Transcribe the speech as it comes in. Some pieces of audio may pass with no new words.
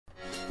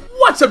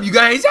What's up, you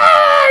guys?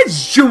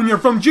 It's Junior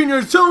from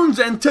Junior Tunes,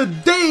 and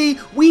today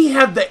we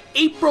have the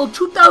April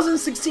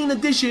 2016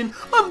 edition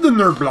of the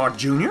Nerd Block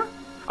Junior.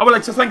 I would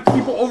like to thank the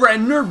people over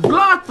at Nerd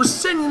Block for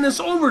sending this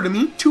over to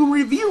me to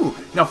review.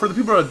 Now, for the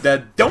people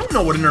that don't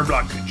know what a Nerd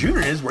Block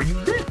Junior is, where you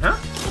been,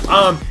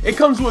 huh? It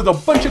comes with a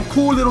bunch of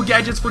cool little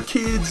gadgets for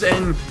kids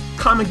and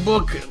comic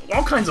book,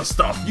 all kinds of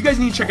stuff. You guys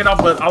need to check it out,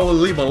 but I will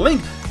leave a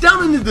link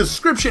down in the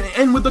description,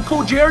 and with the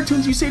code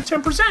JRTunes, you save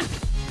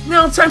 10%.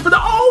 Now it's time for the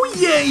oh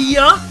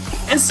yeah,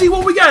 and see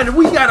what we got.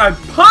 We got a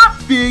pop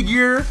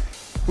figure,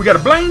 we got a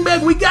blind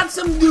bag, we got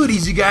some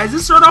goodies, you guys.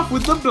 Let's start off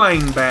with the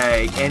blind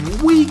bag, and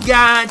we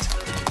got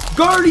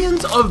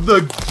Guardians of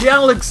the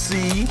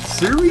Galaxy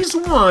Series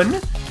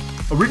 1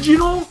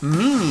 Original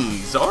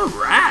Minis.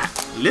 Alright,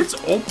 let's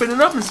open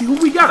it up and see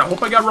who we got. I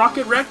hope I got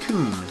Rocket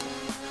Raccoon.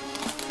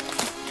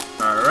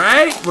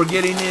 Alright, we're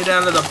getting it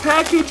out of the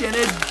package, and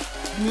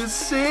let's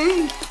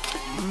see,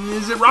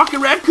 is it Rocket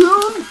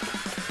Raccoon?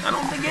 I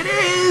don't think it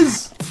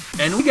is.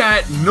 And we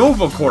got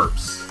Nova Corps.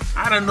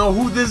 I don't know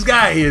who this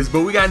guy is,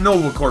 but we got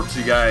Nova Corps,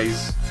 you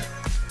guys.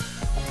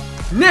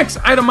 Next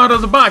item out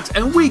of the box,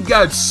 and we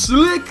got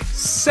Slick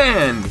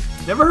Sand.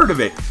 Never heard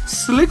of it.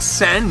 Slick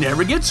Sand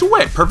never gets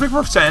wet. Perfect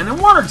for sand and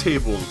water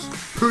tables.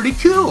 Pretty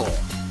cool.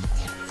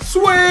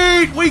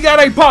 Sweet! We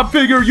got a pop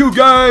figure, you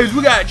guys.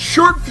 We got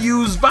Short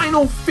Fuse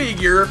Vinyl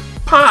Figure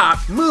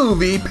Pop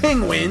Movie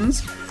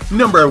Penguins.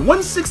 Number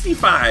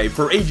 165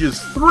 for ages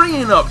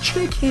 3 and up.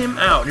 Check him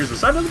out. Here's the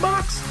side of the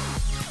box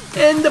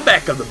and the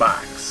back of the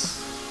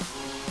box.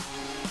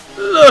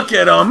 Look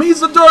at him.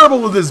 He's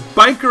adorable with his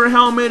biker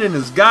helmet and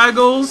his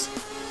goggles.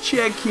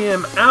 Check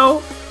him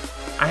out.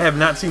 I have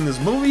not seen this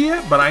movie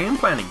yet, but I am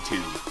planning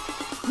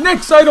to.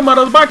 Next item out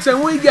of the box,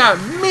 and we got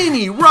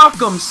mini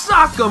Rock'em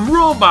Sock'em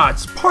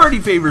robots party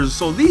favors.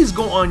 So these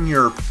go on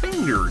your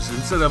fingers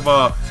instead of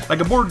like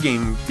a board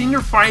game.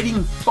 Finger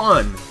fighting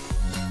fun.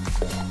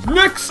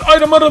 Next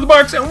item out of the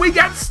box, and we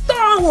got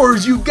Star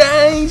Wars, you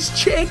guys.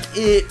 Check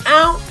it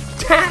out.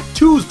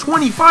 Tattoos,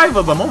 25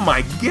 of them. Oh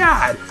my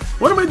god.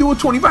 What am I doing with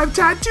 25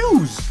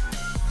 tattoos?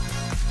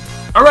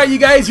 Alright, you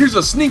guys, here's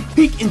a sneak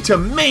peek into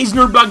May's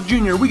Nerd Block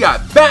Jr. We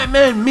got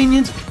Batman,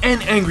 Minions,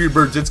 and Angry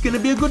Birds. It's going to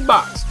be a good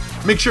box.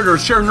 Make sure to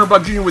share Nerd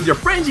Block Jr. with your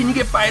friends, and you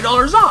get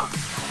 $5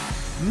 off.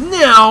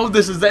 Now,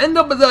 this is the end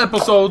of the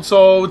episode,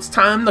 so it's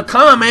time to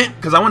comment,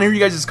 because I want to hear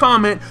you guys'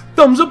 comment.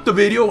 Thumbs up the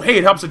video, hey,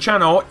 it helps the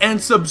channel,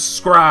 and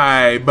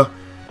subscribe.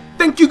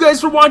 Thank you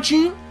guys for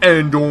watching,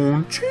 and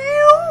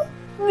until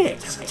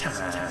next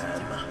time.